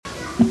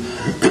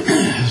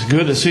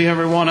Good to see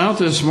everyone out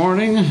this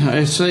morning.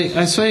 I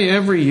say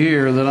every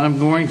year that I'm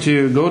going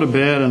to go to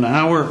bed an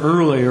hour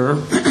earlier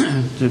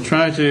to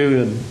try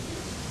to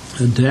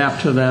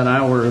adapt to that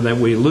hour that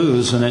we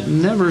lose, and it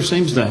never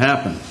seems to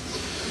happen.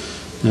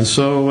 And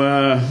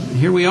so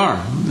here we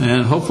are,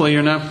 and hopefully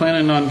you're not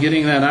planning on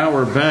getting that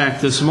hour back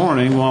this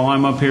morning while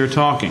I'm up here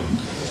talking.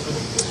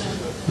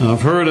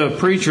 I've heard of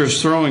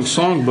preachers throwing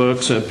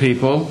songbooks at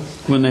people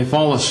when they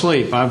fall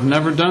asleep. I've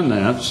never done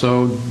that,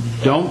 so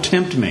don't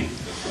tempt me.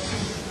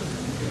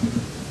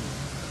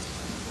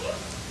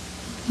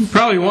 You're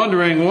probably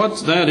wondering what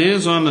that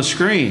is on the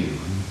screen.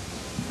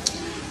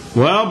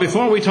 Well,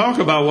 before we talk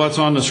about what's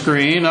on the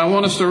screen, I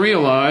want us to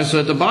realize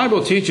that the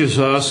Bible teaches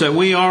us that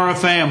we are a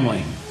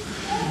family.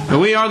 That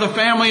we are the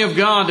family of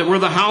God, that we're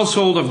the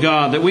household of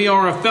God, that we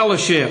are a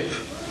fellowship,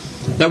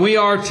 that we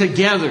are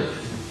together.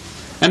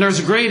 And there's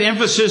a great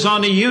emphasis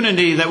on the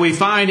unity that we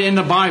find in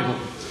the Bible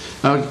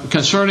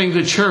concerning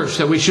the church,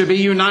 that we should be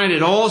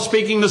united, all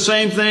speaking the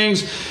same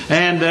things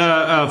and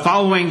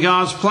following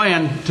God's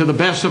plan to the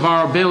best of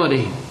our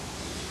ability.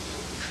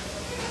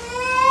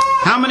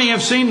 How many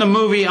have seen the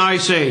movie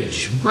Ice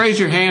Age? Raise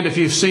your hand if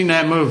you've seen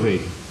that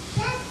movie.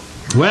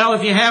 Well,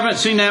 if you haven't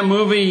seen that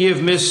movie,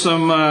 you've missed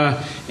some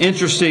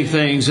interesting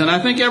things. And I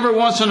think every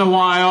once in a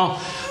while,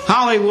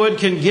 Hollywood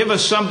can give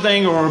us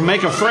something or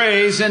make a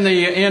phrase in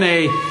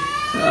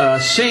a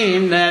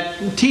scene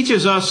that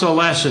teaches us a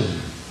lesson.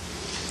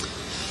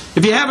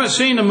 If you haven't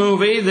seen the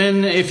movie,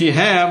 then if you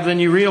have, then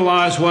you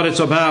realize what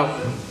it's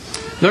about.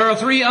 There are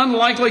three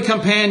unlikely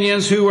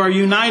companions who are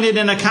united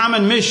in a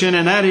common mission,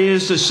 and that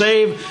is to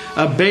save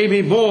a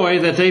baby boy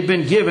that they've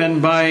been given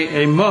by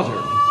a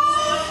mother.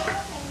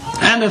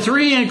 And the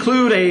three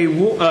include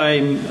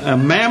a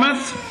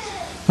mammoth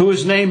who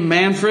is named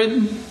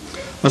Manfred,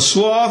 a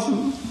sloth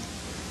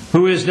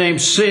who is named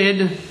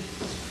Sid,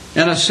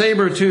 and a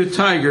saber-toothed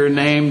tiger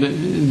named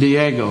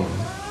Diego.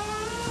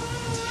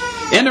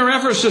 In their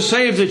efforts to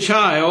save the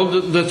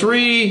child, the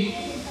three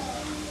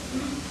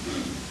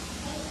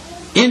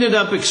ended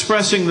up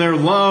expressing their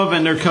love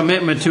and their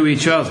commitment to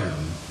each other,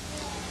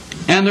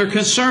 and their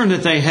concern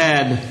that they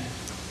had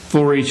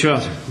for each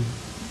other.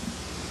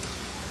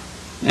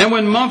 And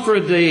when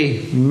Manfred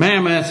the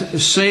mammoth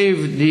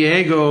saved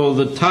Diego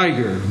the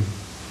tiger,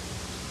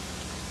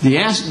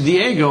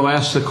 Diego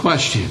asked the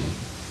question,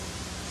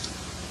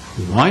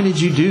 "Why did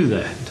you do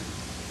that?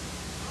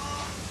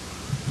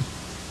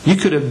 You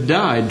could have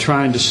died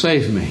trying to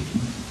save me."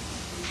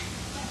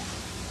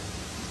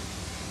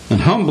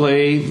 And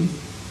humbly,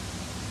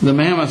 the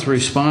mammoth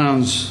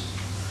responds,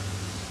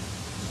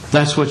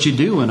 "That's what you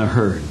do in a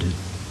herd.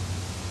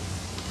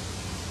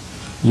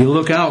 You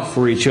look out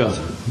for each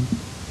other."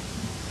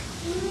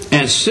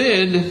 And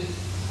Sid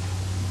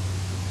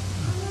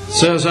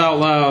says out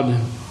loud,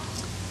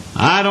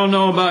 "I don't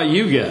know about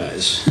you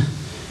guys,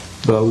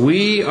 but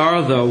we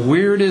are the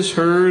weirdest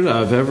herd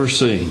I've ever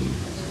seen."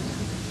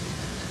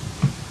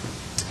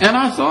 And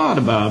I thought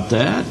about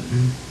that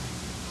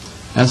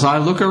as I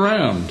look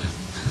around.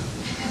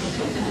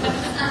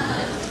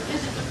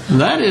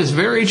 That is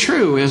very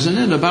true, isn't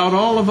it, about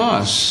all of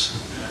us?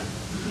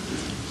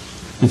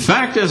 In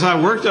fact, as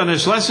I worked on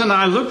this lesson,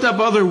 I looked up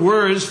other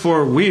words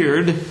for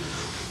weird.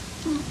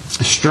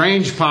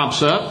 Strange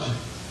pops up,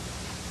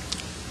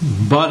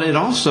 but it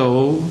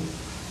also,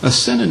 a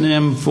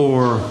synonym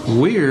for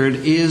weird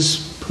is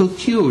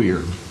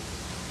peculiar.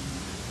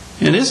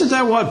 And isn't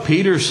that what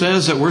Peter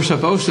says, that we're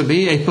supposed to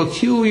be? A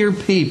peculiar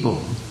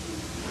people.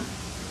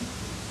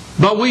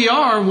 But we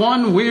are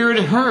one weird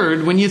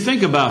herd when you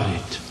think about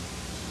it.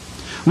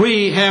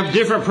 We have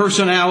different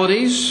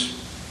personalities.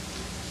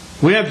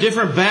 We have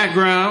different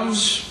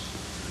backgrounds.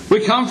 We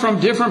come from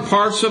different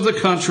parts of the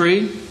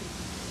country.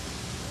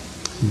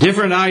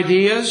 Different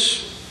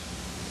ideas.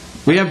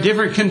 We have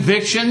different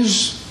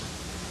convictions.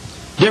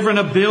 Different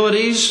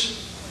abilities.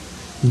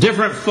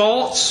 Different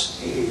faults.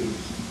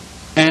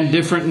 And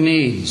different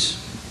needs.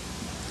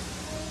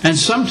 And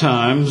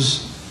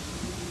sometimes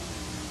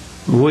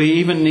we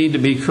even need to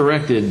be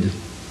corrected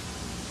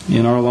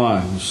in our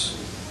lives.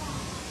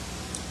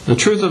 The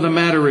truth of the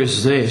matter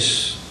is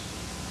this: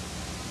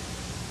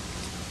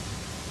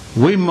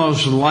 we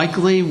most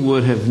likely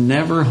would have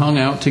never hung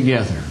out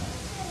together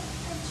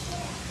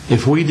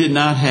if we did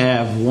not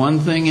have one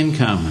thing in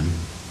common,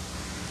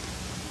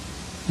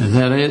 and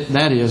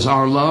that is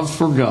our love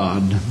for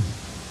God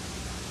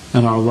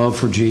and our love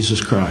for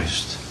Jesus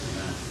Christ.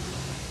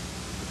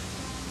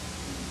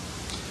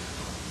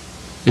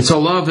 It's a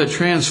love that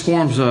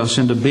transforms us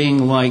into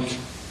being like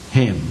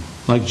Him,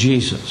 like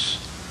Jesus.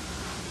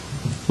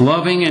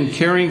 Loving and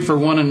caring for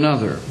one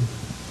another,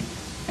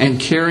 and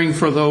caring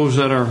for those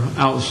that are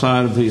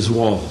outside of these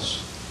walls.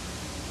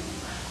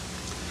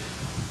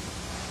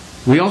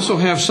 We also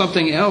have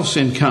something else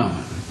in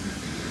common.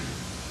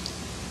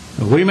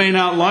 We may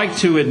not like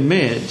to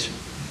admit,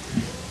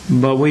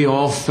 but we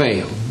all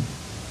fail.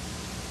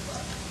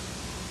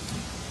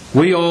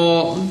 We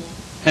all,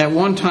 at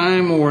one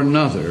time or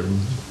another,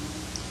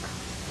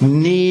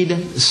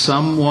 need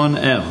someone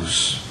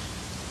else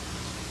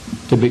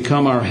to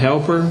become our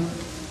helper,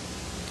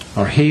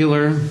 our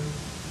healer,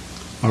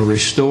 our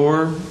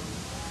restorer,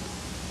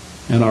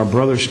 and our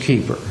brother's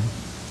keeper.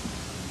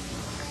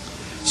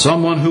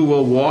 Someone who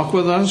will walk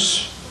with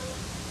us,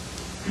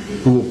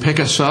 who will pick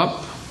us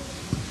up,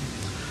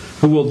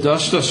 who will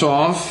dust us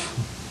off,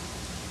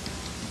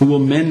 who will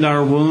mend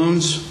our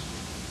wounds,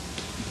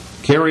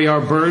 carry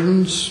our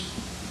burdens,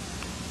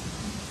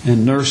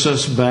 and nurse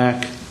us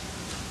back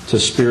to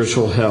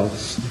spiritual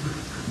health.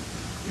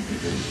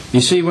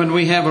 You see, when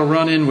we have a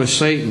run-in with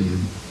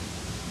Satan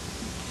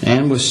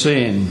and with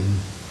sin,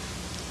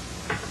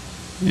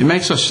 it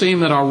makes us seem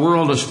that our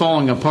world is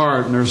falling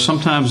apart, and there's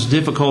sometimes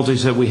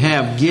difficulties that we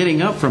have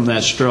getting up from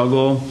that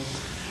struggle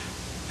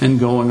and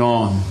going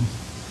on.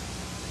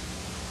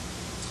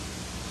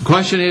 The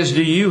question is,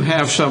 do you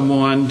have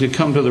someone to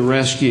come to the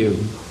rescue?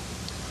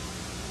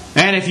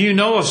 And if you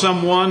know of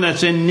someone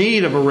that's in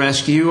need of a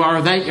rescue,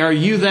 are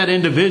you that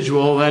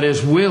individual that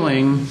is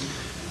willing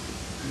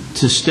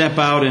to step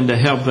out and to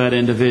help that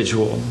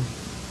individual?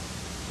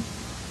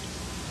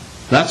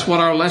 That's what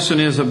our lesson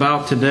is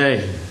about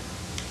today.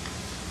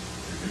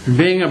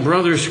 Being a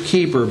brother's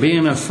keeper,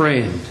 being a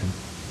friend.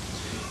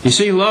 You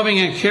see, loving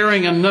and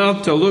caring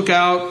enough to look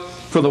out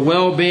for the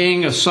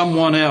well-being of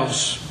someone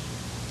else.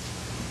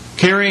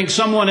 Carrying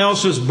someone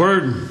else's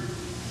burden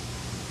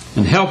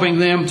and helping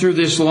them through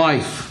this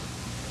life.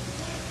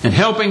 And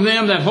helping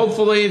them that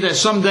hopefully that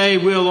someday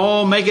we'll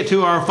all make it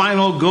to our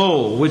final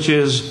goal, which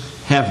is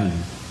heaven.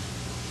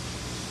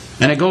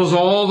 And it goes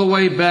all the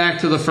way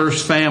back to the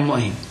first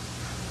family.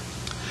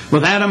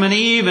 With Adam and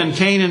Eve and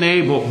Cain and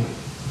Abel.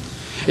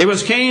 It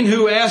was Cain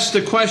who asked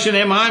the question,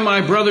 am I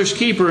my brother's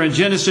keeper, in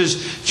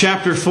Genesis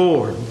chapter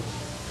 4.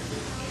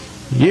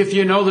 If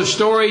you know the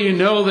story, you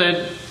know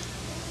that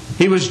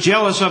he was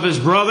jealous of his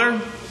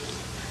brother,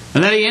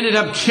 and that he ended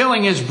up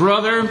killing his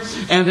brother.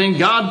 And then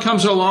God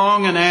comes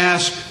along and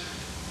asks,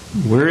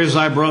 where is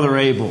thy brother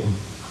Abel?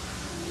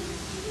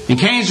 And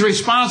Cain's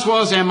response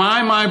was, am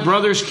I my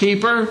brother's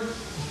keeper?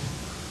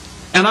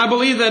 And I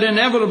believe that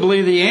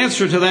inevitably the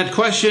answer to that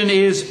question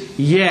is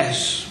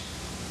yes.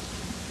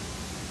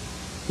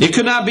 It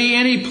could not be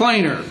any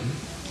plainer.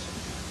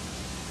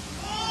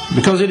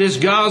 Because it is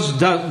God's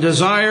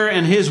desire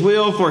and His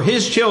will for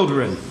His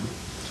children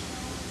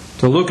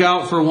to look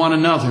out for one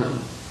another.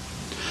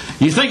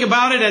 You think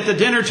about it at the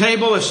dinner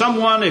table,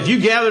 if you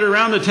gathered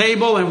around the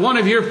table and one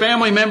of your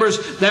family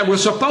members that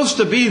was supposed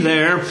to be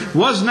there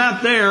was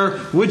not there,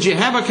 would you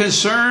have a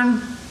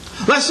concern?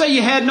 Let's say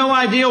you had no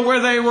idea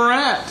where they were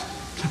at,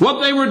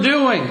 what they were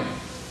doing,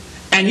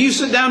 and you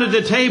sit down at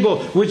the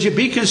table. Would you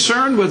be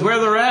concerned with where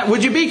they're at?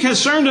 Would you be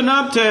concerned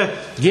enough to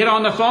get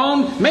on the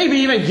phone? Maybe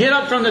even get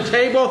up from the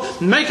table,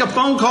 make a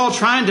phone call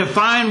trying to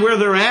find where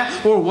they're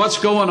at or what's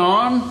going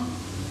on?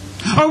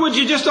 Or would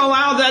you just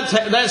allow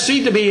that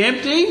seat to be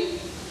empty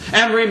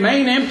and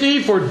remain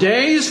empty for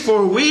days,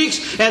 for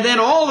weeks, and then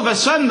all of a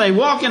sudden they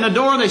walk in the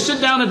door and they sit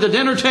down at the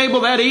dinner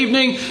table that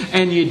evening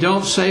and you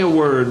don't say a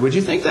word? Would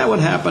you think that would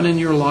happen in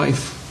your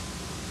life?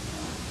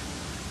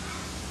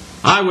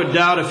 I would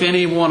doubt if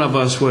any one of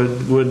us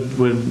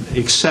would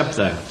accept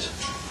that.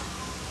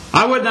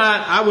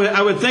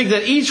 I would think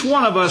that each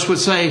one of us would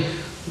say,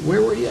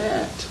 where were you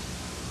at?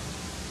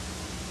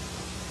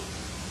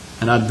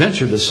 And I'd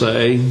venture to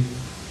say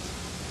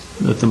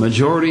that the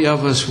majority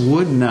of us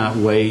would not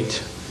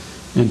wait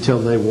until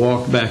they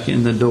walk back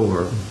in the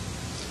door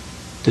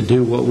to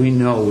do what we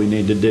know we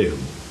need to do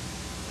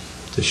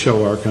to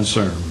show our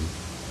concern.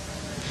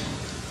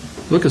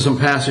 Look at some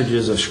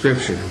passages of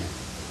Scripture.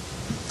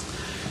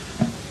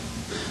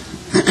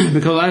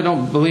 Because I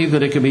don't believe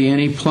that it could be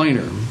any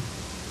plainer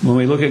when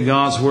we look at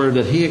God's Word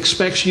that He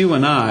expects you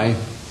and I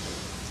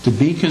to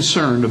be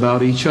concerned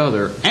about each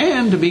other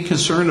and to be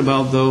concerned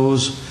about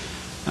those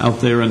out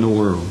there in the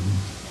world.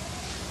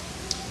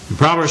 In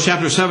Proverbs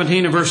chapter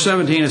 17 and verse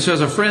 17 it says,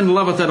 a friend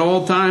loveth at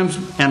all times,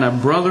 and a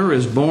brother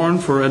is born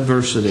for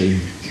adversity.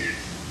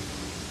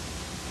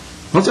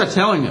 What's that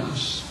telling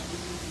us?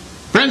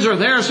 Friends are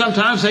there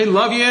sometimes, they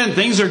love you and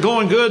things are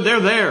going good, they're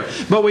there.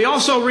 But we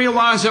also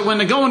realize that when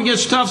the going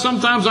gets tough,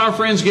 sometimes our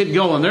friends get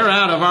going. They're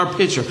out of our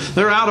picture.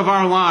 They're out of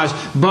our lives.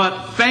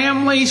 But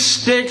family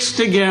sticks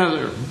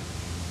together.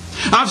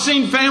 I've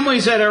seen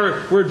families that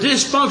were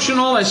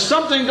dysfunctional and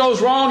something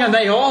goes wrong and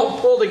they all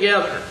pull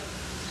together.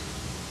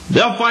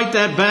 They'll fight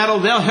that battle,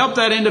 they'll help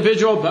that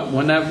individual, but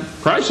when that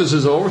crisis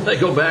is over, they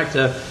go back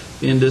to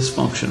being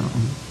dysfunctional.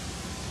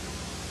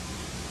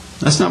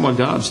 That's not what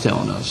God's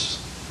telling us.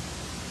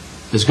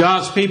 As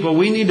God's people,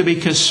 we need to be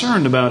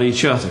concerned about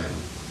each other.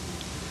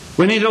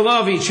 We need to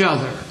love each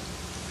other.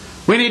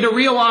 We need to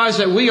realize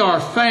that we are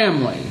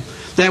family,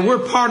 that we're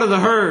part of the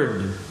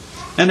herd,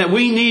 and that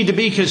we need to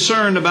be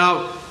concerned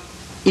about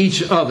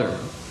each other.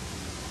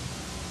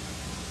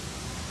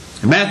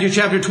 In Matthew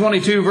chapter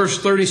 22, verse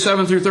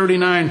 37 through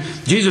 39,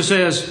 Jesus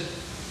says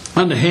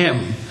unto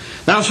him,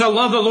 Thou shalt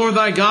love the Lord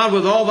thy God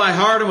with all thy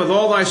heart and with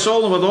all thy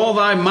soul and with all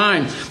thy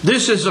mind.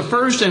 This is the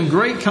first and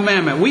great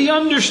commandment. We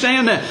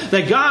understand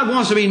that God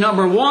wants to be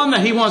number one,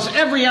 that He wants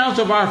every ounce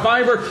of our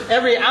fiber,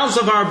 every ounce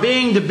of our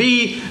being to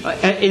be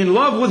in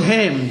love with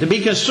Him, to be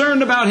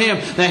concerned about Him,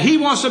 that He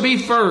wants to be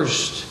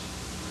first.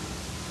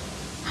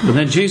 But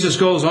then Jesus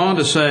goes on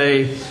to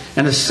say,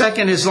 and the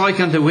second is like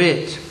unto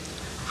it,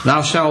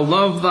 thou shalt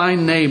love thy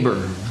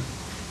neighbor.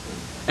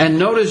 And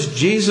notice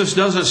Jesus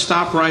doesn't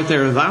stop right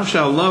there. Thou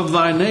shalt love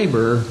thy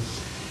neighbor.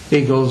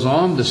 He goes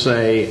on to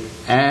say,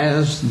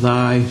 as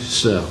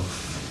thyself.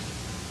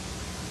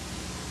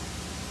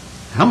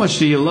 How much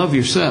do you love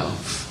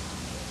yourself?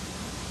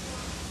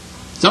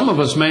 Some of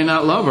us may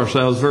not love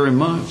ourselves very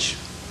much.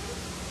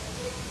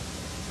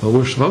 But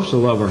we're supposed to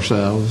love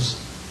ourselves.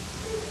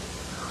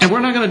 And we're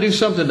not going to do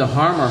something to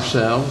harm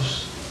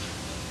ourselves.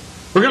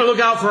 We're going to look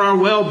out for our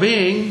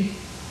well-being.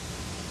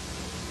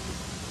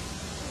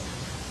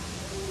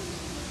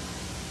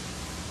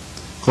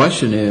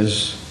 Question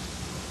is,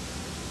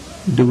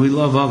 do we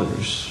love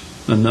others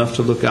enough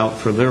to look out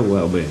for their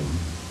well-being?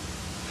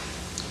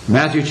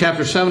 Matthew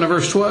chapter 7 and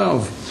verse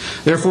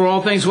 12. Therefore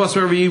all things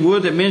whatsoever ye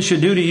would that men should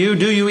do to you,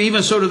 do you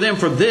even so to them,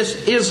 for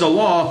this is the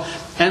law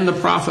and the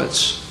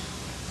prophets.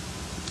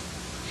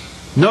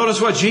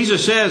 Notice what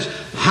Jesus says,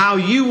 how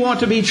you want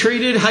to be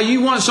treated, how you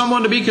want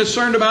someone to be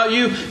concerned about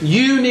you,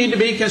 you need to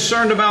be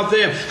concerned about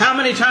them. How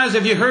many times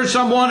have you heard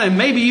someone, and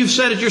maybe you've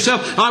said it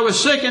yourself, I was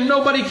sick and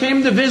nobody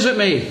came to visit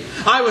me.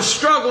 I was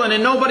struggling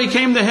and nobody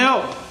came to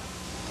help.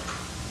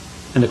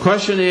 And the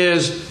question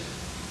is,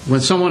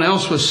 when someone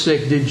else was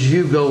sick, did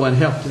you go and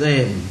help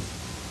them?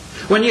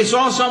 When you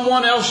saw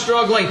someone else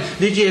struggling,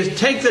 did you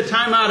take the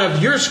time out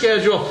of your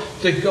schedule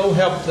to go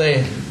help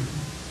them?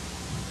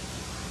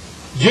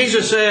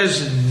 Jesus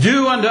says,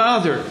 do unto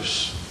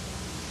others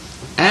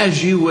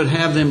as you would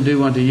have them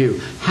do unto you.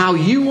 How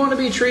you want to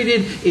be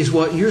treated is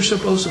what you're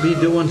supposed to be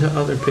doing to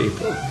other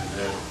people.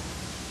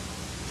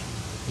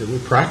 Do we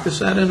practice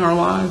that in our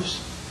lives?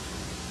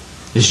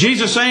 Is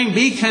Jesus saying,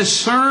 be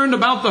concerned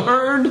about the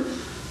herd?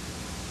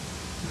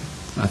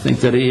 I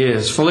think that He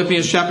is.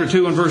 Philippians chapter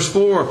 2 and verse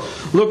 4.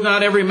 Look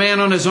not every man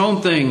on his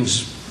own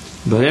things,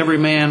 but every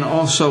man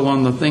also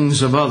on the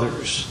things of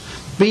others.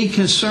 Be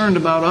concerned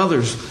about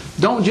others.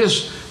 Don't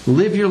just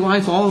live your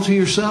life all to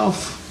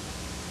yourself.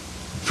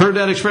 I've heard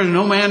that expression,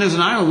 no man is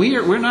an island.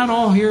 We're not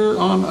all here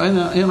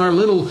in our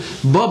little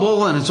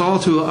bubble and it's all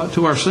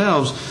to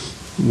ourselves.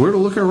 We're to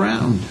look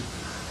around.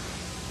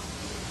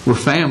 We're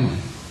family.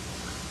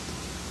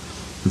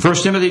 1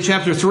 Timothy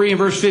chapter 3 and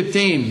verse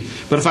 15.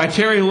 But if I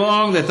tarry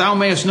long, that thou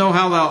mayest know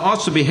how thou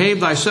oughtest to behave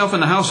thyself in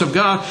the house of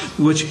God,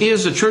 which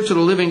is the church of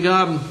the living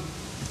God,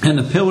 and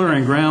the pillar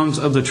and grounds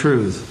of the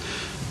truth.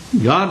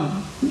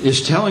 God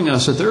is telling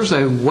us that there's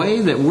a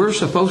way that we're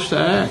supposed to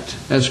act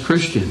as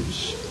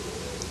Christians.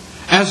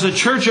 As the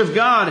church of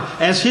God,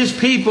 as His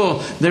people,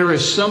 there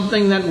is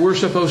something that we're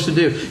supposed to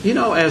do. You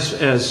know,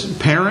 as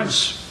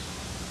parents,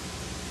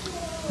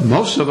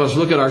 most of us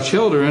look at our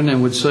children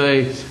and would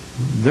say,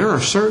 there are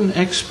certain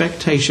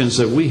expectations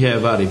that we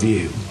have out of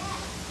you.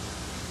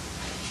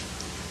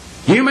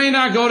 You may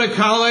not go to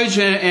college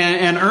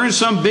and earn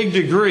some big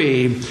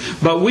degree,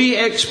 but we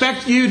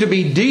expect you to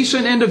be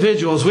decent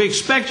individuals. We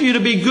expect you to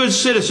be good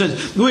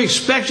citizens. We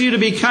expect you to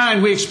be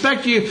kind. We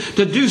expect you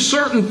to do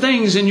certain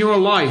things in your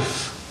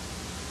life.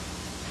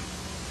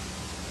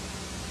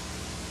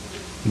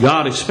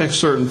 God expects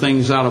certain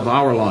things out of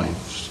our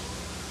lives,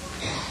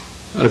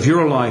 out of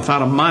your life,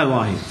 out of my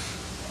life.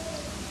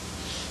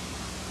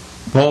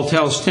 Paul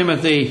tells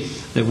Timothy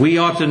that we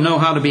ought to know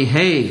how to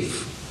behave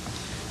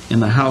in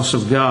the house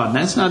of God. And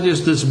that's not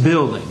just this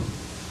building,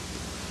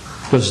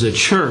 because the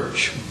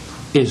church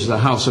is the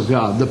house of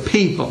God. The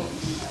people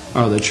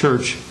are the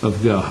church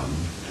of God.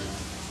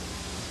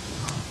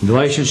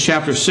 Galatians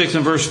chapter 6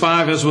 and verse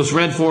 5, as was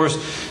read for us,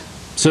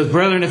 says,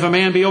 Brethren, if a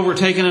man be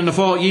overtaken in the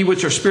fault, ye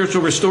which are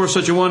spiritual, restore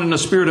such a one in the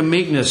spirit of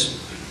meekness,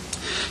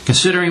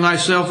 considering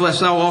thyself,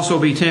 lest thou also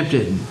be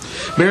tempted.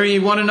 Bear ye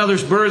one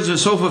another's burdens, and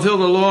so fulfill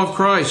the law of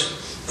Christ.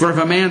 For if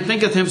a man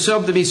thinketh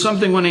himself to be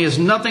something when he is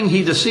nothing,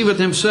 he deceiveth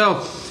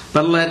himself.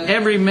 But let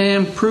every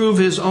man prove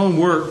his own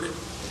work,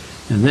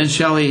 and then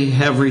shall he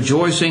have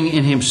rejoicing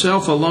in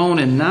himself alone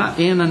and not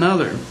in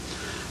another.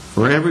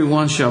 For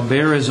everyone shall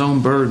bear his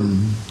own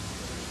burden.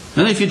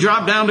 And if you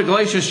drop down to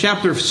Galatians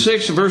chapter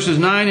 6, verses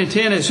 9 and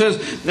 10, it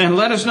says, And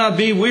let us not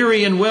be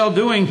weary in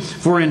well-doing,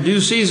 for in due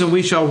season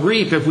we shall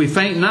reap if we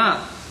faint not.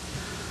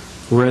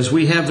 Whereas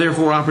we have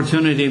therefore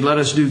opportunity, let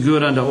us do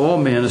good unto all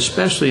men,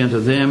 especially unto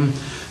them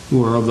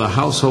who are of the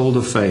household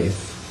of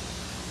faith.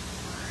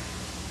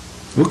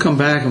 We'll come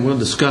back and we'll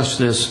discuss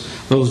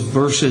those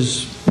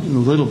verses in a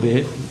little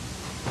bit.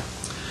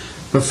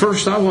 But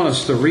first I want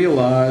us to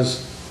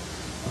realize,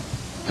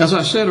 as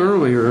I said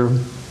earlier,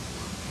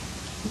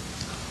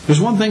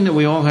 there's one thing that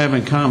we all have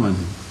in common.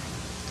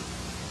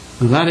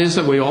 And that is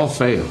that we all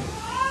fail.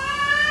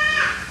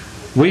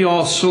 We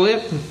all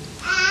slip.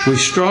 We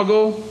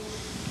struggle.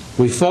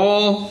 We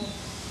fall.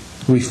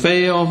 We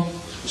fail,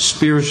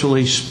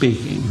 spiritually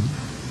speaking.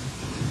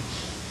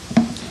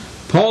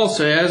 Paul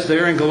says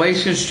there in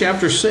Galatians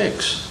chapter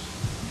 6,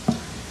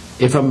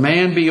 if a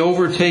man be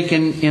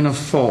overtaken in a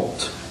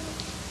fault.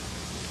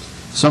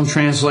 Some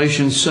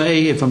translations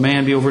say if a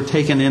man be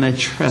overtaken in a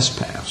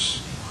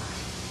trespass.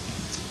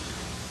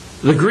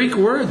 The Greek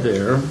word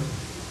there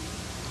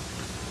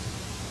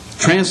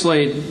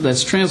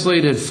that's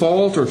translated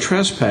fault or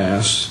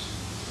trespass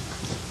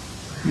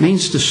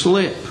means to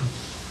slip.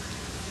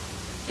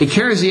 It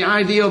carries the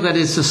idea that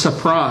it's a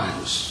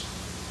surprise.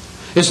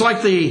 It's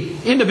like the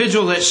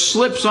individual that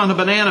slips on a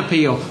banana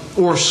peel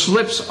or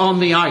slips on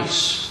the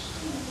ice.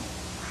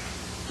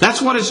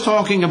 That's what it's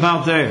talking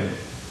about there.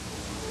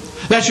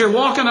 That you're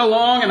walking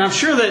along, and I'm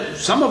sure that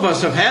some of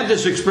us have had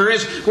this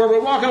experience where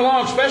we're walking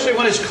along, especially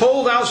when it's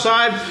cold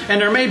outside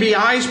and there may be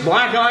ice,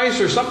 black ice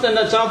or something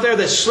that's out there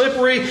that's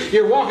slippery.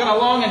 You're walking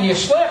along and you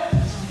slip,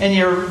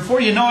 and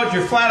before you know it,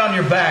 you're flat on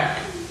your back.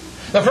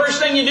 The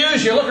first thing you do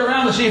is you look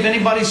around to see if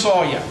anybody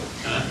saw you.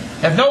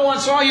 If no one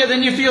saw you,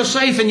 then you feel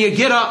safe and you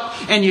get up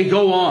and you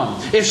go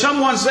on. If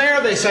someone's there,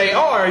 they say,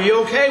 "Oh, are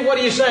you okay?" What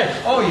do you say?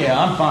 "Oh yeah,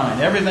 I'm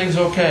fine. Everything's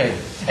okay."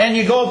 And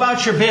you go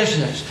about your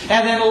business.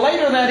 And then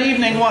later that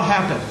evening, what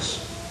happens?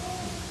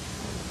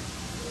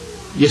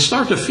 You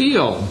start to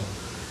feel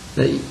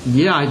that,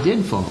 yeah, I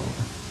did fall.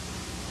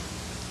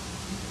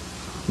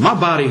 My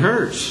body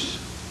hurts.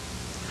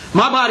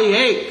 My body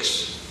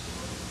aches.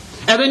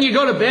 And then you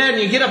go to bed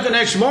and you get up the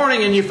next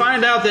morning and you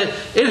find out that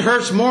it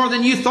hurts more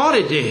than you thought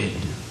it did.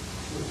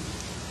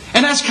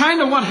 And that's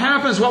kind of what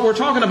happens. What we're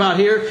talking about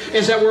here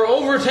is that we're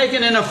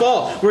overtaken in a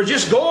fault. We're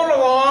just going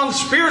along,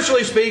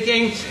 spiritually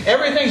speaking.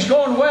 Everything's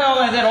going well,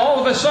 and then all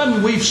of a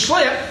sudden we've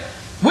slipped.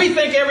 We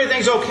think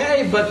everything's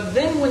okay, but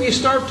then when you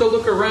start to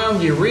look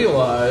around, you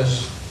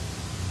realize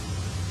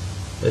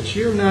that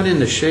you're not in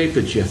the shape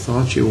that you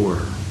thought you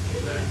were.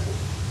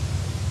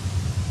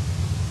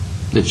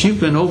 That you've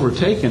been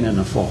overtaken in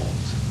a fault.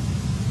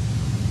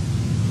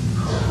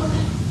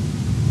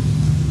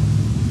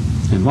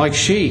 And like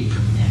sheep,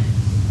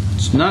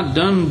 it's not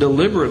done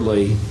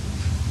deliberately.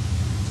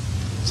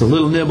 It's a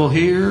little nibble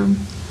here,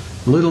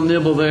 a little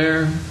nibble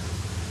there.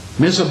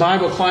 Miss a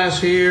Bible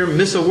class here,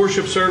 miss a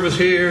worship service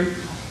here,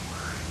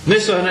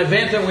 miss an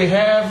event that we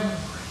have.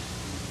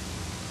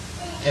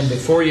 And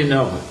before you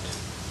know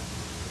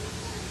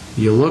it,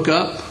 you look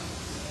up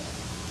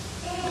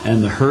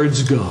and the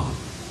herd's gone.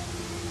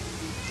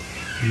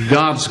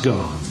 God's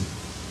gone.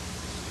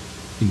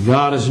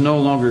 God is no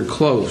longer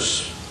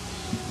close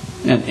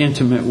and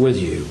intimate with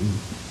you.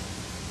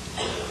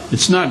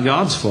 It's not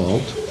God's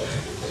fault.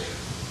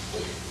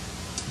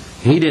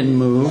 He didn't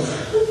move.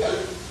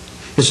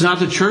 It's not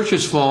the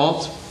church's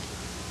fault.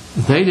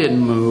 They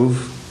didn't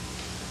move.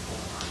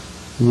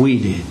 We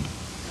did.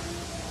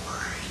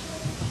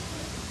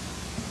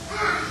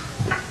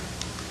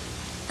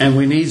 And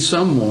we need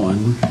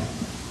someone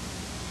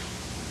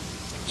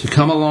to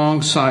come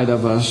alongside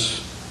of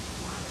us,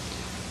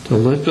 to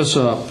lift us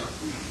up,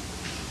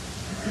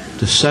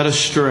 to set us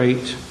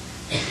straight,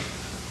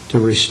 to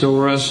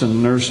restore us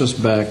and nurse us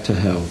back to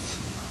health.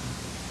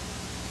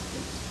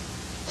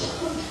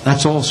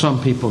 That's all some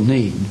people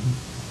need.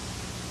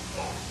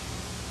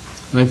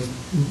 They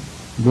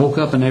woke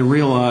up and they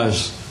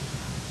realized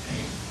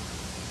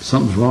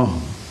something's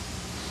wrong.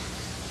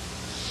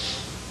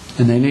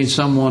 And they need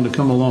someone to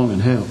come along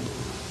and help.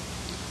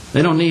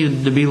 They don't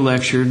need to be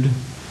lectured.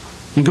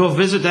 You go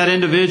visit that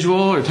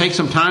individual or take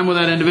some time with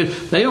that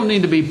individual. They don't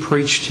need to be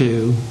preached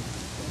to.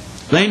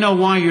 They know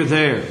why you're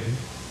there.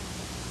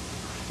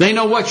 They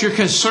know what your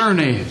concern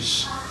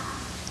is.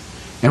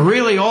 And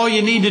really all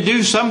you need to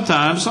do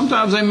sometimes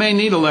they may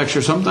need a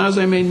lecture, sometimes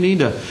they may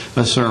need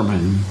a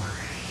sermon.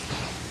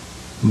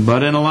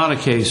 But in a lot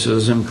of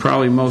cases, and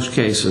probably most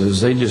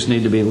cases, they just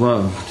need to be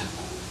loved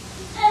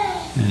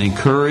and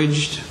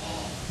encouraged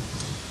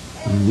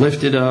and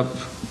lifted up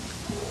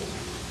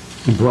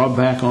and brought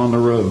back on the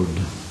road.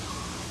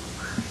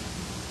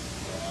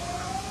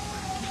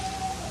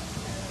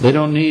 They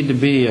don't need to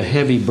be a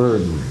heavy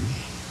burden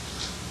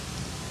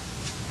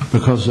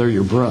because they're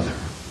your brother.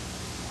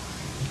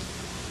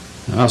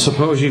 Now, I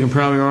suppose you can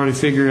probably already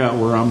figure out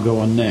where I'm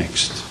going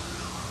next.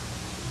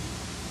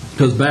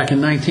 Because back in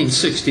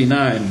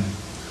 1969,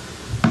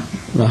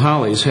 the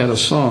Hollies had a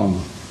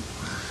song,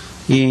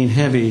 "He Ain't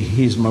Heavy,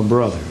 He's My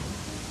Brother."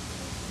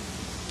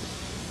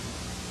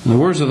 And the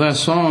words of that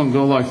song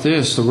go like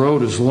this: the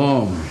road is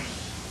long,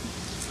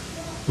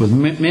 with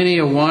many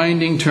a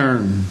winding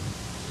turn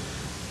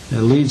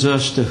that leads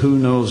us to who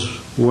knows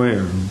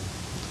where.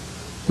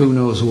 Who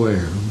knows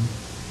where.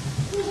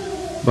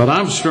 But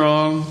I'm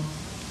strong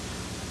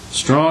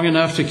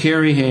enough to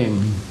carry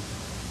him.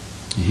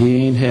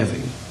 He ain't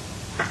heavy.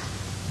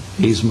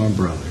 He's my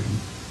brother.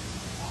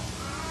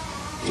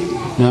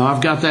 Now,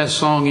 I've got that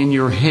song in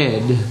your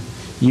head.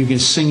 You can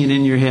sing it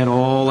in your head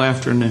all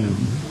afternoon.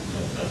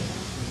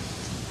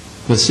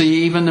 But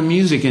see, even the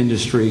music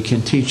industry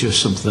can teach us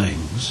some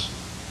things.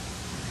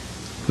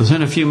 Because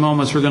in a few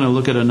moments we're going to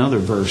look at another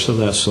verse of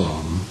that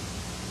song.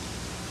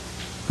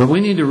 But we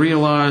need to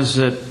realize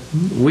that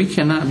we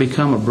cannot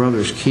become a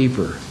brother's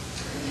keeper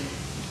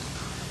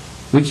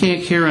We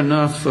can't care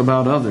enough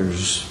about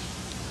others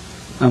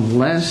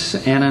unless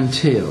and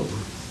until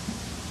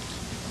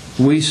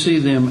we see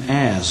them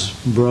as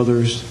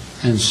brothers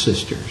and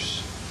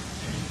sisters.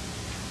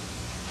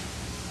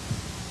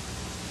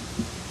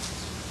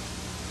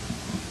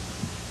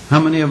 How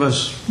many of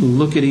us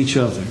look at each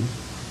other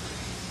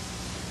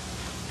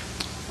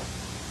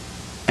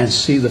and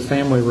see the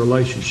family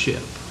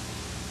relationship?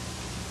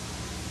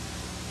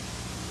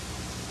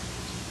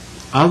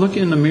 I look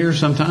in the mirror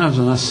sometimes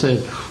and I said,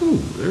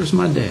 "Whew, there's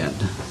my dad."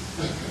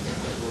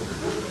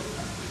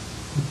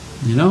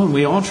 You know, and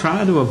we all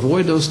try to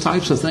avoid those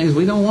types of things.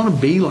 We don't want to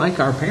be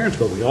like our parents,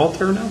 but we all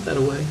turn out that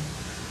way.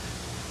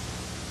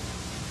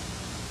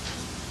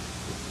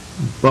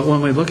 But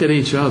when we look at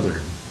each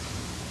other,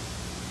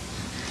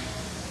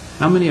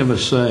 how many of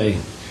us say,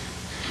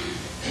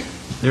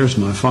 "There's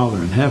my Father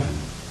in heaven"?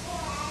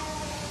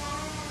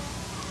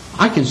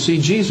 I can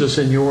see Jesus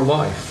in your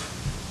life.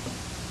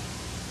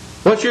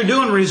 What you're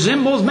doing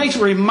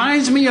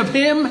reminds me of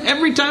Him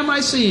every time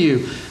I see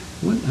you.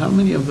 How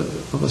many of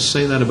us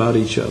say that about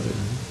each other?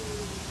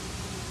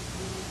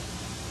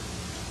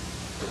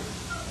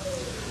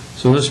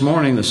 So this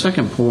morning, the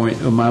second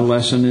point of my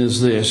lesson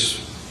is this.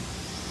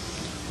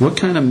 What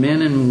kind of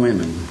men and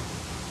women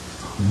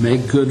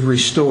make good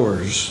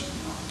restorers?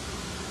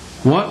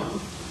 What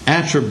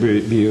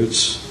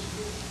attributes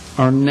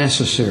are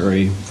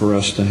necessary for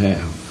us to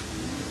have?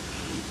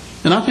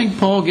 And I think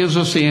Paul gives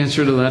us the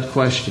answer to that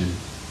question.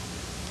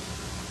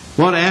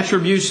 What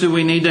attributes do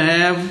we need to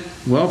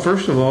have? Well,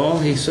 first of all,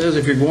 he says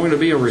if you're going to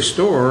be a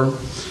restorer,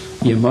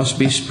 you must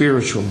be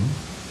spiritual.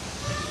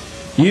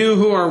 You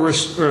who are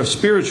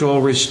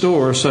spiritual,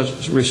 restore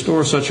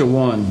such a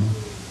one.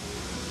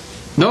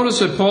 Notice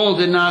that Paul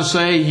did not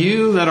say,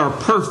 "You that are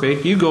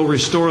perfect, you go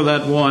restore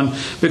that one,"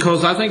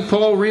 because I think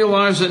Paul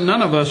realized that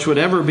none of us would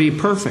ever be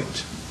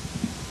perfect.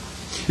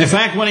 In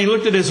fact, when he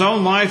looked at his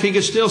own life, he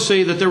could still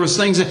see that there was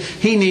things that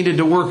he needed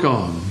to work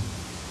on.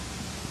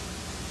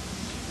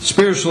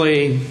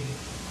 Spiritually,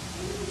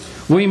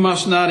 we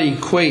must not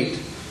equate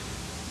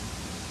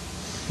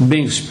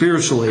being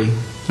spiritual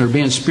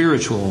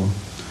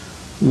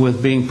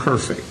with being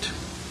perfect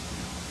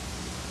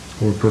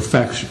or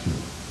perfection.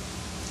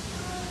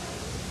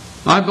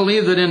 I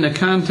believe that in the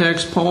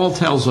context, Paul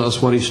tells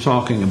us what he's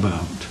talking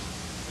about.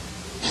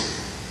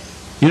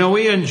 You know,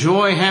 we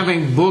enjoy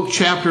having book,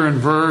 chapter,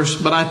 and verse,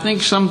 but I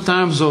think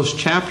sometimes those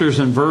chapters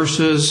and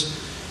verses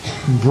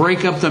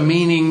break up the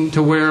meaning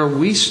to where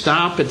we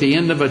stop at the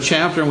end of a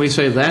chapter and we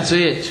say, "That's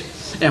it,"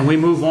 and we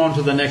move on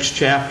to the next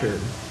chapter.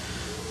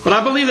 But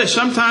I believe that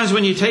sometimes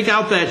when you take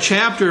out that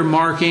chapter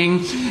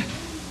marking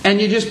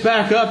and you just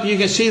back up, you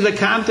can see the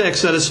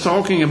context that it's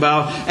talking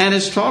about. And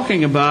it's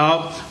talking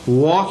about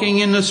walking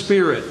in the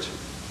Spirit,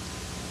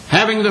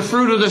 having the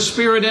fruit of the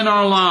Spirit in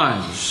our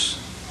lives.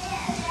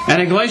 And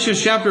in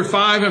Galatians chapter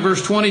 5 and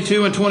verse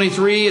 22 and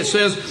 23, it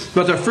says,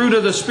 "But the fruit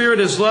of the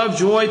Spirit is love,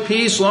 joy,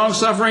 peace,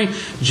 long-suffering,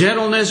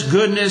 gentleness,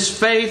 goodness,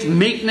 faith,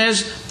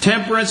 meekness,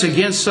 temperance.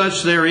 Against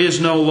such there is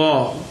no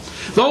law."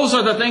 Those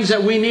are the things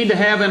that we need to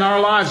have in our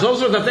lives.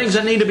 Those are the things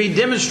that need to be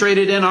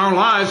demonstrated in our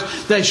lives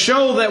that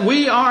show that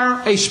we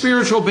are a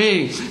spiritual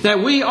being,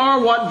 that we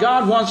are what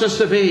God wants us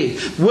to be.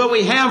 Will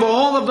we have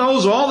all of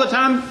those all the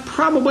time?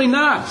 Probably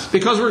not,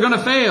 because we're going to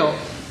fail.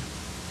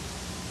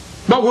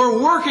 But we're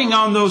working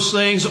on those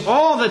things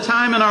all the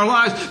time in our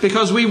lives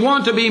because we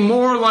want to be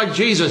more like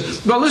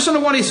Jesus. But listen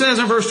to what he says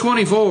in verse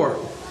 24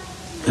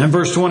 and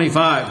verse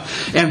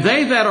 25. "And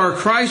they that are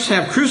Christ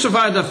have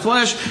crucified the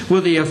flesh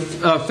with the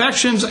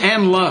affections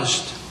and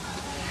lust.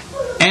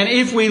 And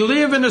if we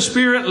live in the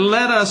Spirit,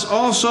 let us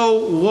also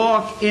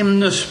walk in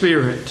the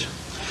Spirit.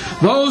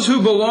 Those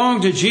who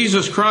belong to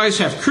Jesus Christ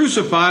have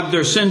crucified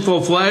their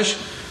sinful flesh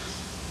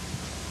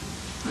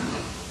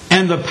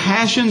and the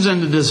passions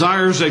and the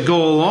desires that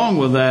go along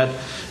with that,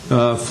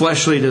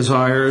 fleshly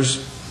desires.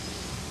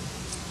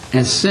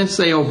 And since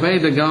they obey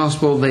the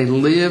gospel, they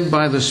live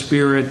by the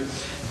Spirit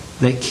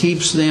that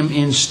keeps them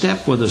in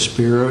step with the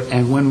Spirit.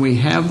 And when we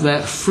have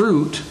that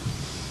fruit,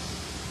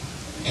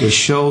 it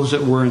shows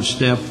that we're in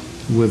step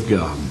with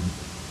God."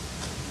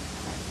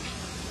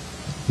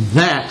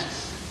 That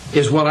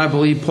is what I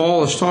believe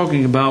Paul is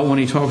talking about when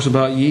he talks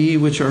about ye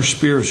which are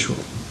spiritual,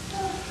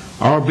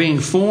 are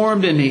being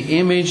formed in the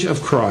image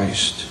of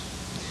Christ.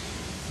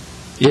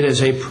 It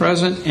is a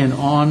present and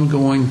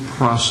ongoing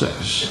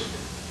process.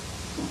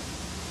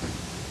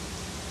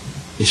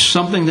 It's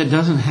something that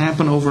doesn't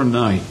happen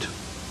overnight.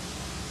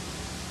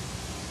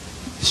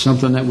 It's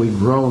something that we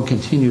grow and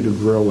continue to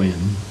grow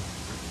in.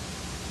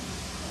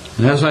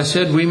 And as I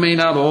said, we may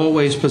not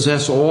always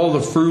possess all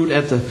the fruit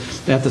at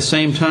the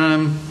same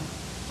time,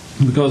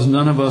 because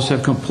none of us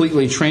have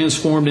completely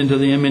transformed into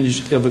the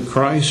image of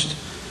Christ.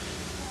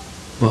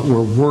 But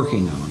we're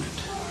working on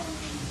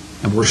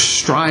it. And we're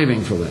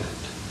striving for that.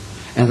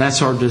 And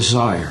that's our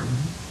desire.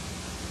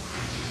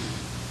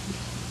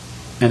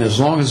 And as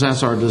long as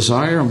that's our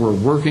desire and we're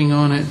working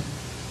on it,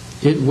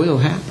 it will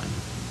happen.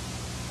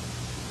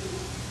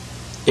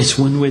 It's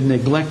when we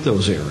neglect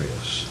those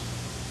areas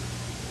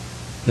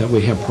that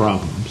we have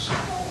problems.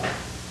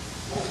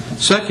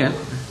 Second,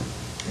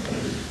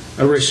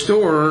 a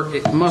restorer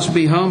must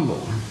be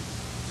humble.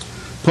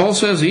 Paul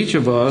says each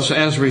of us,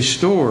 as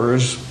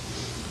restorers,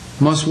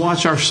 must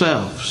watch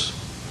ourselves.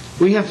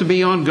 We have to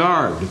be on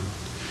guard.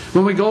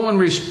 When we go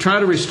and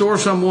try to restore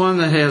someone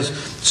that has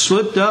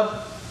slipped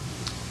up,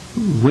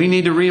 we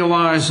need to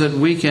realize that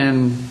we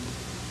can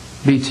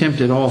be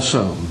tempted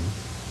also.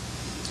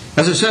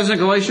 As it says in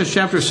Galatians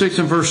chapter 6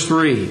 and verse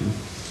 3,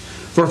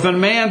 "For if a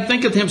man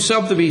thinketh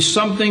himself to be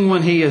something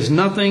when he is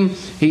nothing,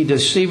 he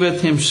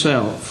deceiveth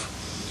himself."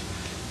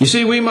 You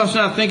see, we must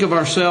not think of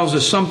ourselves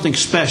as something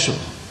special.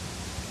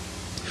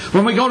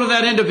 When we go to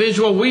that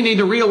individual, we need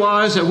to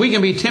realize that we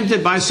can be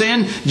tempted by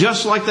sin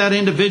just like that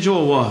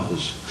individual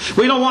was.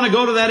 We don't want to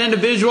go to that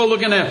individual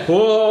looking at,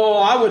 "Oh,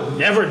 I would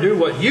never do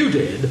what you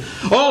did.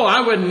 Oh,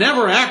 I would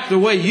never act the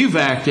way you've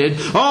acted.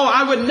 Oh,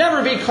 I would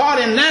never be caught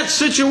in that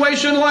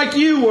situation like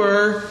you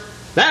were.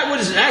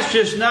 That's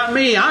just not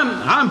me.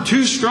 I'm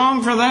too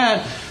strong for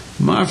that."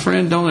 My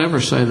friend, don't ever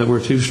say that we're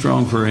too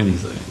strong for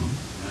anything.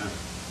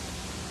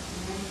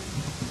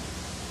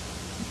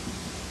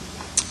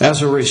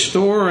 As a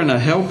restorer and a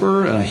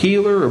helper, a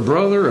healer, a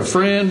brother, a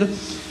friend,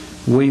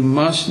 we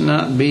must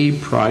not be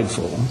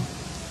prideful.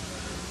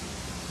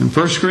 In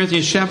 1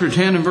 Corinthians chapter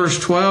 10 and verse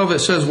 12, it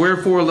says,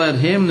 "Wherefore let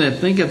him that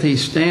thinketh he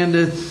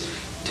standeth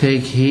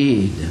take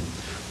heed,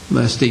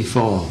 lest he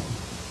fall."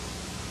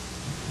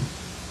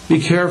 Be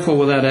careful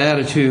with that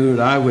attitude,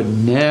 "I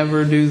would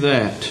never do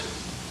that."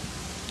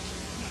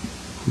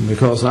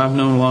 Because I've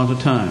known a lot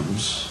of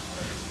times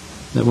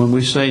that when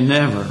we say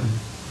never,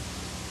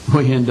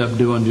 we end up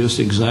doing just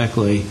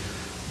exactly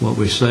what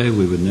we say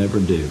we would never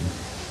do.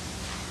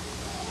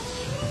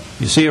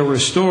 You see, a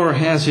restorer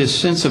has his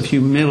sense of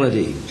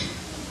humility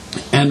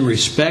and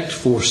respect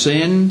for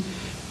sin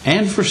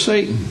and for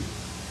Satan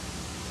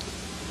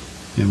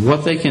and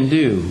what they can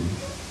do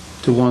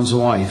to one's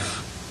life.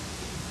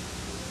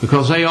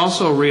 Because they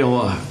also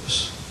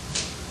realize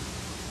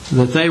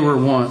that they were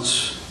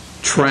once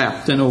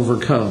trapped and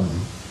overcome,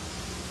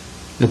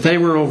 that they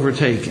were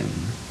overtaken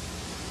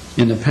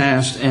in the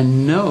past,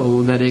 and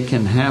know that it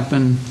can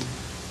happen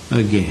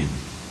again.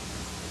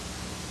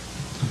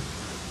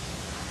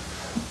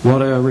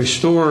 What a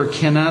restorer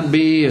cannot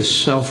be is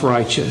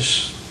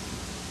self-righteous.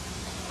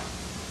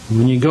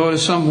 When you go to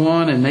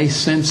someone and they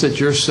sense that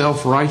you're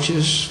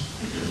self-righteous,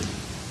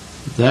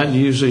 that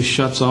usually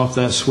shuts off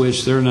that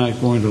switch. They're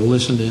not going to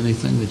listen to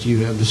anything that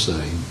you have to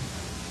say.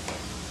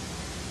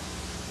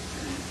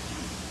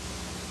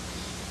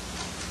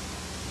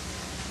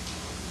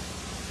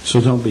 So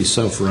don't be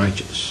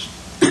self-righteous.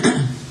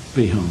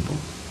 Be humble.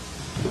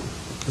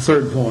 The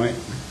third point,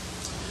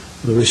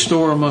 the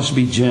restorer must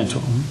be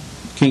gentle.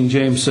 King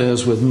James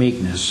says, with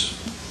meekness.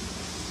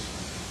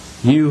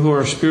 You who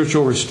are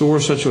spiritual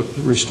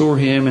restore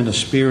him in a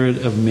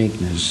spirit of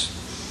meekness.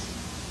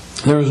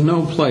 There is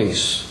no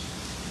place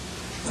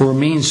for a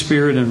mean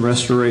spirit in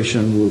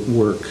restoration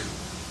work.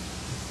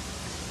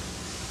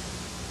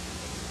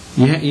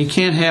 You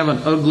can't have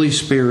an ugly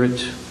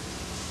spirit,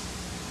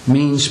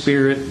 mean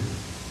spirit.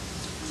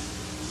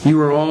 You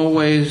are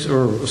always,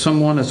 or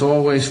someone that's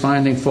always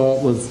finding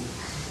fault with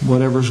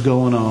whatever's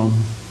going on,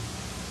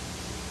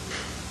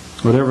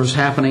 whatever's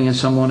happening in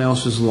someone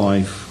else's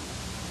life.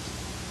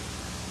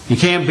 You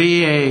can't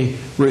be a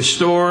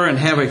restorer and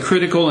have a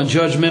critical and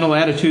judgmental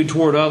attitude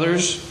toward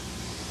others.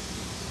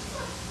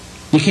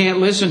 You can't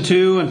listen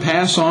to and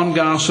pass on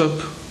gossip.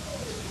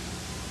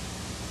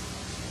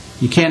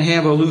 You can't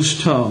have a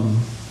loose tongue.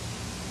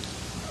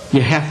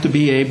 You have to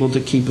be able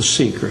to keep a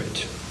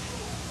secret.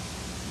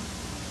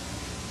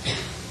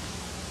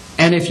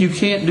 And if you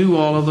can't do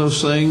all of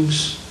those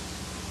things,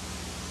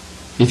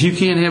 if you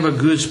can't have a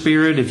good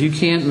spirit, if you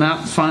can't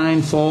not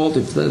find fault,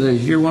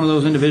 if you're one of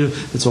those individuals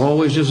that's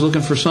always just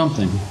looking for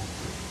something,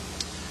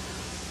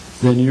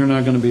 then you're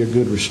not going to be a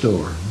good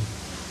restorer.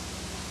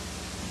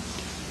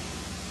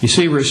 You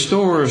see,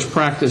 restorers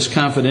practice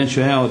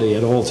confidentiality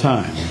at all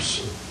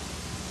times.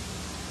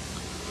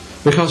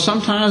 Because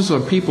sometimes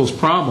the people's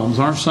problems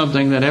aren't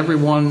something that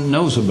everyone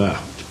knows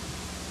about.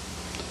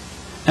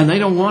 And they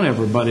don't want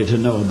everybody to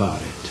know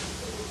about it.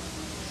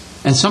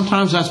 And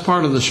sometimes that's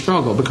part of the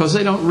struggle, because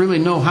they don't really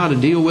know how to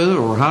deal with it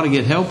or how to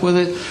get help with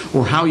it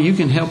or how you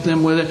can help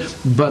them with it.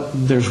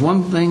 But there's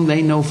one thing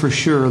they know for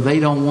sure: they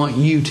don't want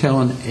you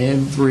telling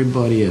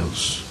everybody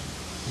else.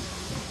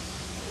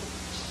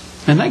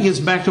 And that gets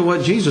back to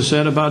what Jesus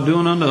said about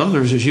doing unto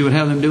others as you would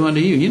have them do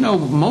unto you. You know,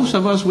 most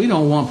of us, we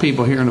don't want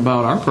people hearing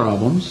about our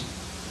problems,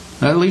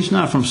 at least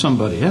not from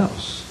somebody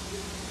else.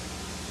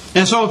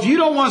 And so if you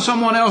don't want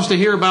someone else to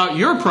hear about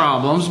your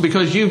problems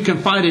because you've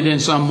confided in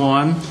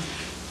someone,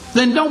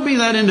 then don't be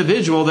that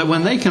individual that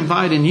when they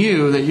confide in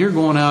you, that you're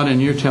going out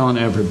and you're telling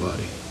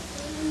everybody.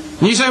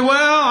 And you say,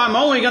 well, I'm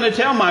only going to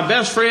tell my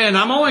best friend.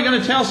 I'm only going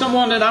to tell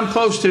someone that I'm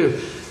close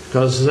to.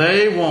 Because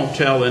they won't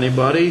tell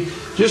anybody.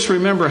 Just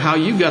remember how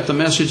you got the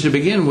message to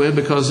begin with,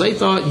 because they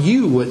thought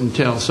you wouldn't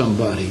tell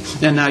somebody.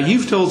 And now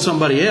you've told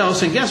somebody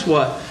else, and guess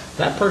what?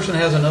 That person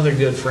has another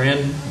good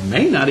friend.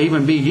 May not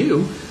even be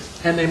you.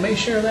 And they may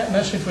share that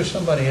message with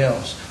somebody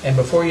else. And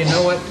before you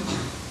know it,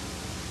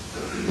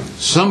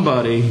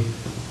 somebody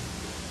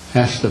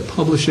has to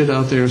publish it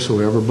out there so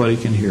everybody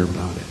can hear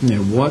about it. And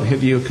then what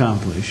have you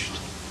accomplished?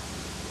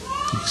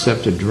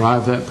 Except to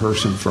drive that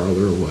person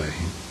farther away.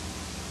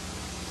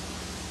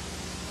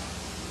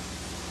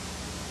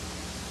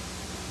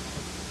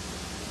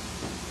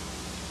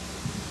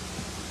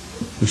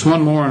 There's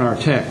one more in our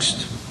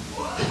text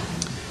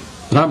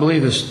that I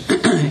believe is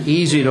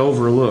easy to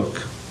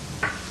overlook.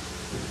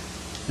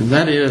 And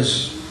that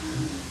is,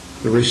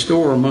 the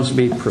restorer must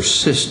be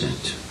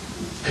persistent.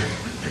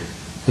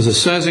 As it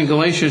says in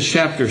Galatians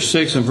chapter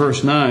 6 and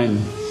verse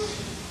 9,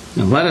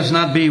 "And let us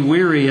not be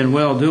weary in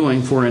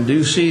well-doing, for in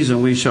due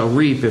season we shall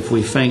reap if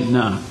we faint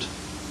not."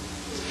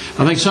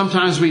 I think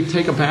sometimes we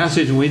take a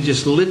passage and we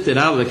just lift it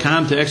out of the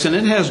context, and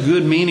it has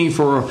good meaning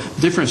for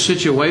different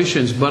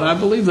situations, but I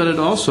believe that it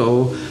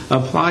also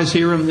applies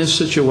here in this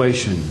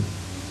situation.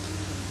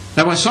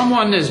 That when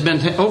someone has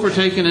been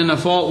overtaken in a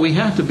fault, we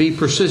have to be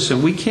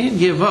persistent. We can't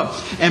give up.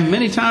 And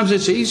many times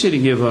it's easy to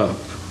give up.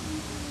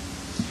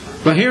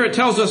 But here it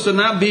tells us to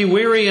not be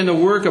weary in the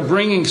work of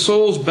bringing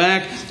souls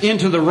back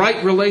into the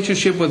right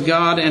relationship with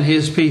God and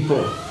His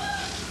people.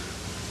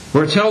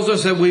 Where it tells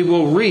us that we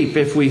will reap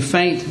if we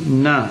faint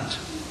not.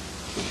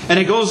 And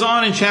it goes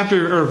on in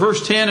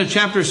verse 10 of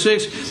chapter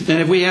 6,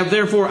 "And if we have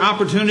therefore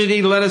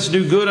opportunity, let us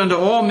do good unto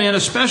all men,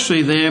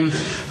 especially them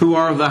who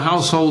are of the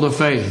household of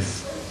faith."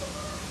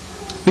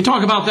 We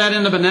talk about that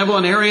in the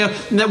benevolent area,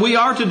 that we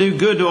are to do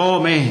good to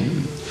all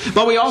men.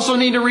 But we also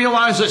need to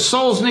realize that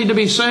souls need to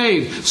be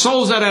saved.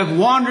 Souls that have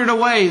wandered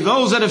away,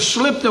 those that have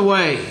slipped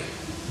away.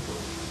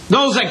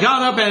 Those that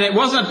got up and it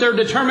wasn't their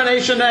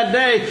determination that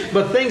day,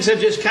 but things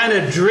have just kind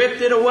of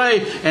drifted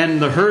away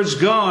and the herd's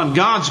gone,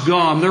 God's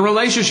gone. Their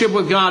relationship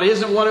with God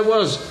isn't what it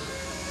was.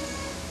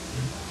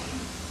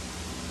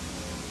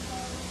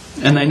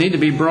 And they need to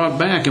be brought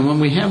back. And when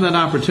we have that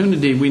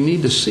opportunity, we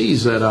need to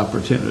seize that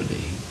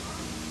opportunity.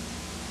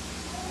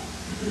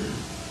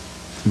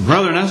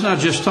 Brethren, that's not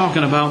just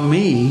talking about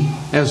me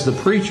as the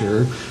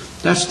preacher.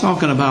 That's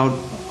talking about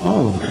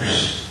all of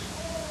us.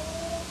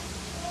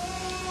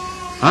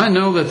 I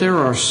know that there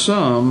are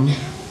some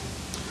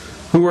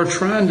who are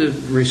trying to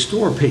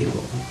restore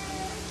people.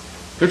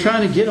 They're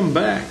trying to get them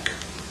back.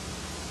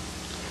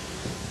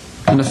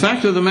 And the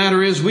fact of the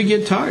matter is, we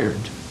get tired.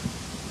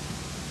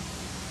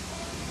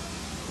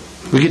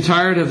 We get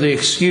tired of the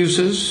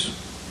excuses,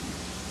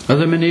 of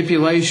the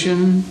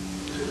manipulation,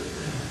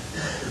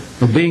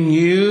 of being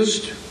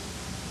used,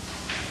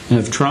 and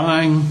of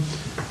trying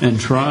and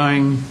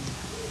trying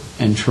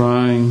and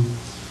trying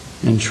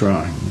and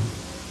trying.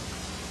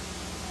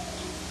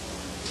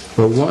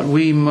 But what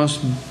we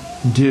must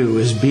do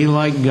is be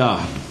like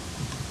God.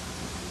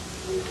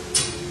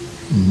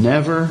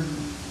 Never,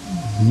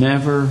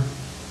 never,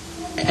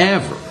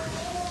 ever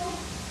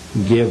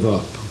give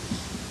up.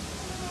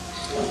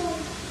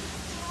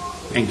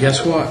 And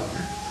guess what?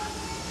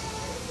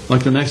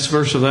 Like the next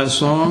verse of that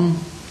song,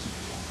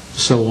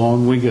 so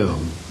on we go.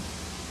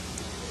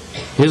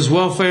 His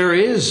welfare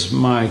is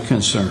my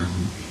concern.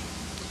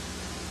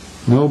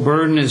 No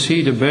burden is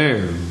He to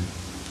bear.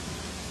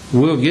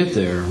 We'll get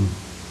there.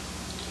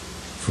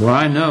 For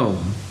I know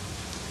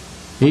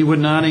He would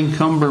not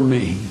encumber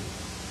me.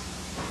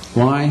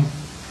 Why?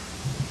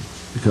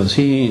 Because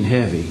He ain't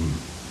heavy.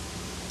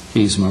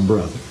 He's my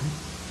brother.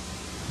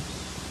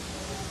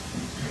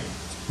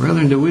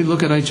 Brethren, do we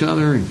look at each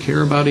other and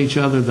care about each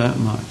other that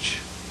much?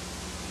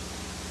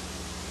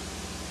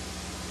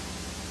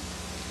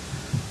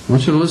 I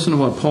want you to listen to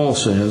what Paul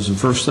says in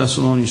 1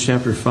 Thessalonians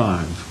chapter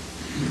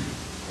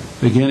 5,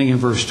 beginning in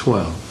verse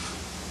 12.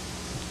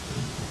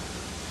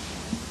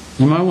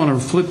 You might want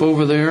to flip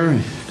over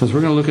there because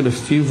we're going to look at a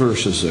few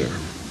verses there.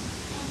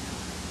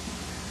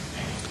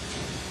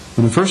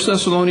 In 1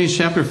 Thessalonians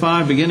chapter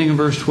 5, beginning in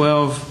verse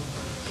 12,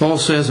 Paul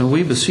says, "And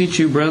we beseech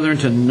you, brethren,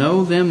 to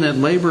know them that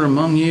labor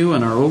among you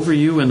and are over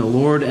you in the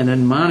Lord, and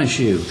admonish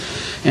you,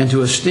 and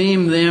to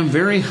esteem them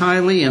very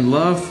highly in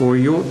love for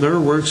their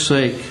work's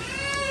sake,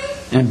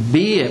 and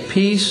be at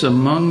peace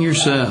among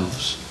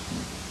yourselves."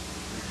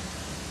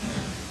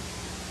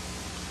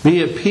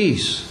 Be at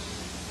peace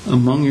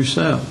among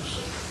yourselves.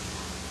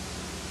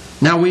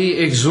 "Now we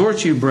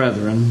exhort you,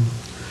 brethren,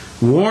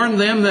 warn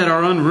them that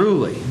are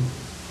unruly,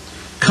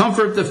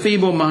 comfort the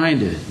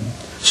feeble-minded,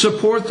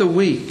 support the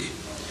weak,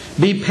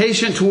 be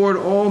patient toward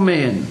all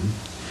men.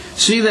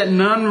 See that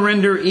none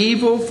render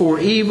evil for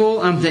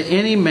evil unto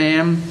any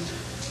man,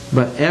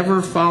 but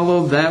ever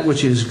follow that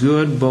which is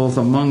good both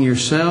among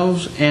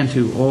yourselves and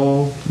to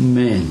all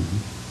men."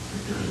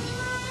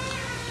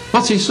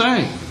 What's he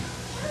saying?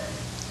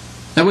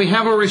 That we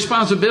have a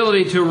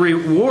responsibility to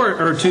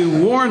reward or to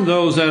warn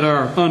those that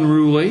are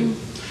unruly,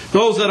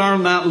 those that are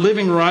not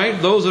living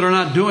right, those that are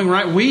not doing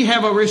right. We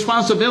have a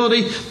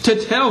responsibility to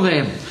tell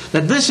them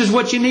that this is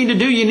what you need to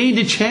do. You need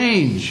to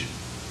change.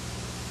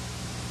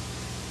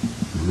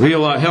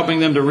 Helping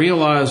them to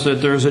realize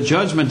that there's a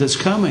judgment that's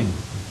coming.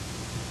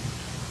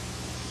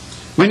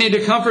 We need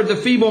to comfort the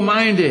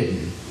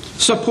feeble-minded,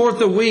 support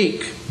the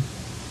weak,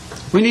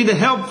 We need to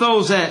help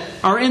those that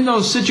are in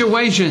those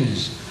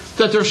situations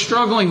that they're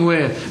struggling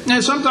with.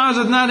 And sometimes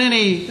it's not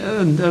any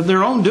of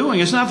their own doing.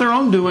 It's not their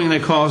own doing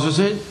that causes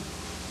it.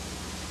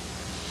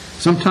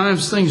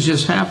 Sometimes things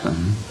just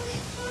happen.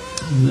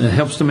 It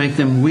helps to make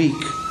them weak.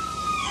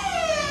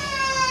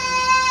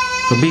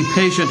 But be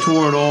patient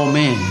toward all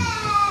men.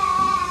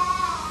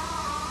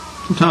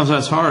 Sometimes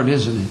that's hard,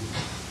 isn't it?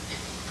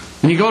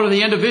 And you go to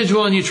the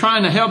individual and you're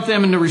trying to help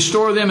them and to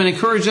restore them and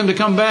encourage them to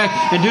come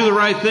back and do the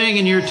right thing,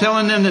 and you're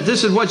telling them that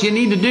this is what you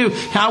need to do.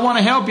 I want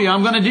to help you.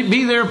 I'm going to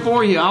be there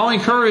for you. I'll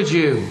encourage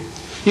you.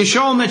 You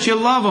show them that you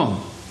love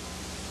them.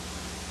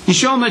 You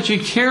show them that you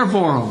care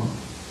for them.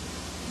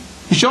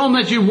 You show them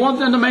that you want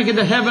them to make it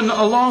to heaven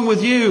along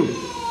with you.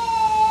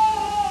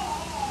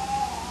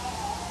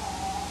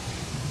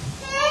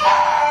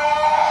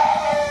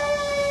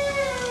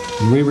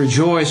 And we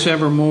rejoice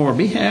evermore.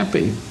 Be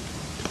happy,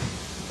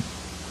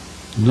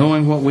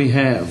 knowing what we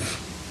have.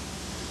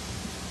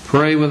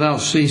 Pray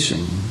without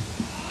ceasing.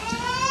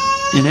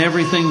 In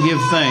everything give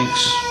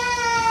thanks.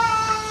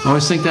 I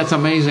always think that's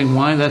amazing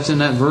why that's in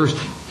that verse.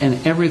 In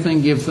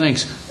everything give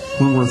thanks.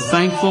 When we're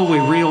thankful, we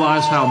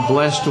realize how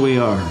blessed we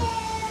are.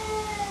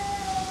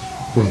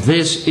 For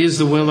this is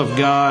the will of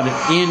God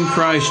in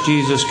Christ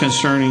Jesus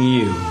concerning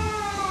you.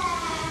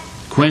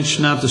 Quench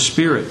not the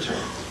spirit.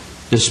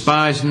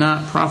 Despise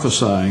not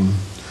prophesying.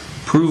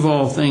 Prove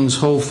all things,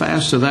 hold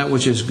fast to that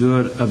which is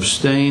good,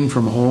 abstain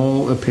from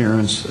all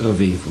appearance of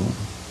evil.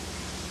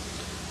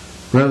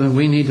 Brethren,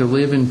 we need to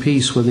live in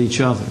peace with each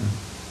other.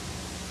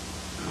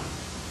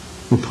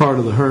 We're part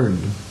of the herd.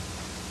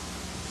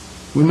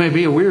 We may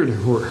be a weird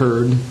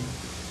herd,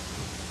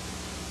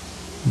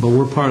 but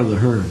we're part of the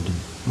herd.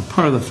 We're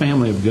part of the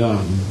family of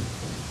God.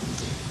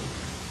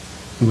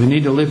 And we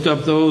need to lift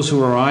up those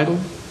who are idle.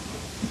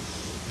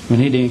 We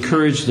need to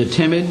encourage the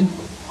timid.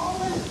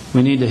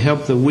 We need to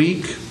help the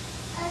weak.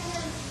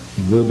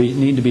 We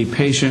need to be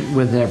patient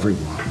with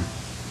everyone.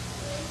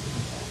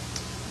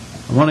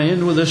 I want to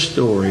end with this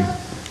story.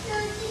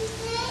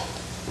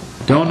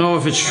 Don't know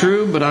if it's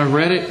true, but I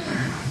read it,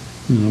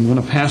 and I'm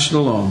going to pass it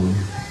along.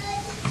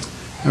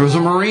 There was a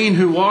Marine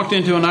who walked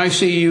into an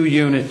ICU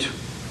unit.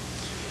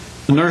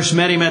 The nurse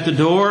met him at the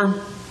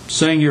door,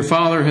 saying, "Your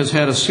father has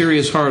had a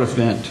serious heart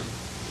event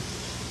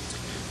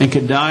and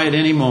could die at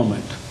any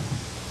moment."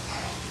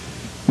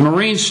 The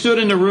Marine stood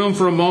in the room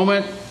for a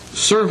moment,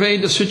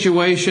 surveyed the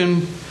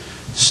situation,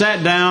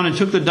 sat down and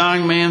took the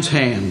dying man's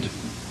hand.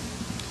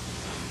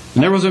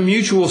 And there was a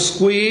mutual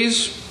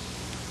squeeze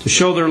to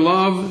show their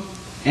love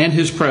and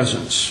his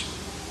presence.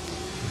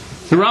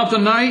 Throughout the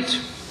night,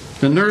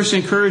 the nurse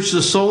encouraged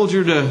the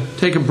soldier to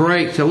take a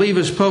break, to leave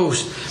his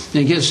post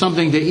and get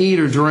something to eat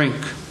or drink.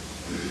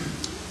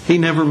 He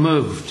never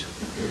moved.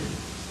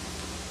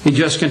 He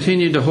just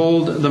continued to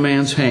hold the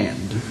man's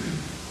hand.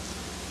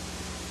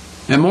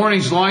 At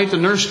morning's light, the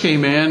nurse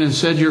came in and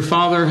said, "Your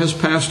father has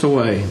passed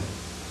away."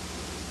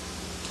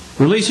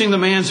 Releasing the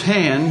man's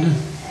hand,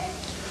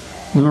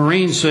 the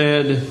Marine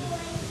said,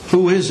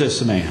 "Who is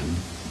this man?"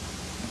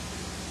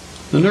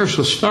 The nurse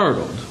was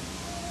startled.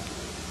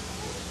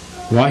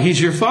 "Why,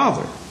 he's your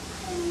father."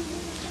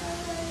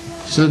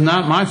 He said,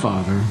 "Not my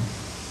father.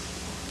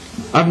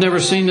 I've never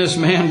seen this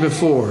man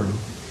before."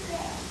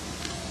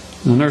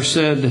 The nurse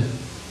said,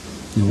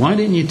 "Why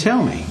didn't you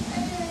tell me?"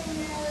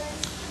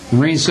 The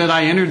Marine said,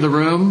 "I entered the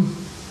room.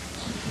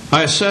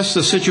 I assessed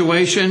the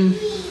situation.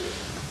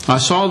 I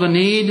saw the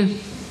need.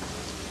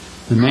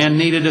 The man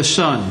needed a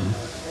son.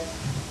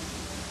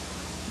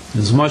 He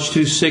was much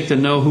too sick to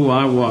know who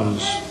I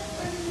was.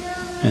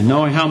 And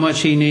knowing how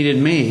much he needed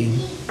me,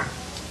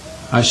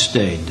 I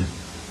stayed."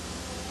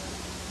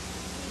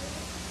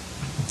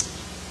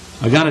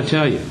 I got to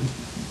tell you,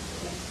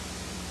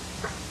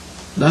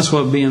 that's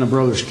what being a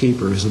brother's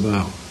keeper is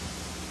about.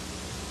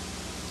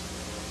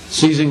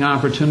 Seizing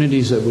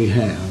opportunities that we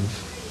have.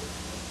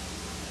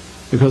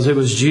 Because it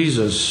was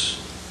Jesus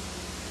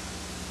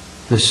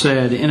that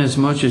said,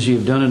 "Inasmuch as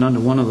you've done it unto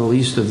one of the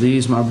least of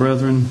these, my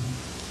brethren,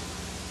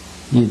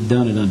 you've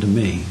done it unto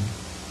me."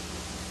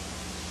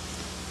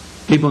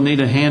 People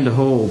need a hand to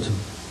hold,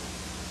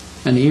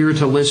 an ear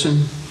to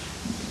listen,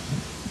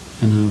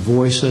 and a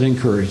voice that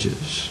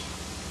encourages.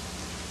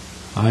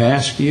 I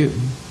ask you,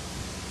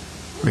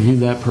 are you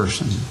that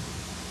person?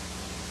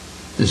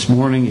 This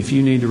morning, if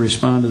you need to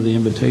respond to the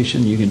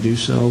invitation, you can do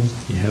so.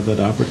 You have that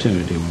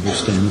opportunity when we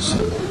stand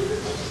aside.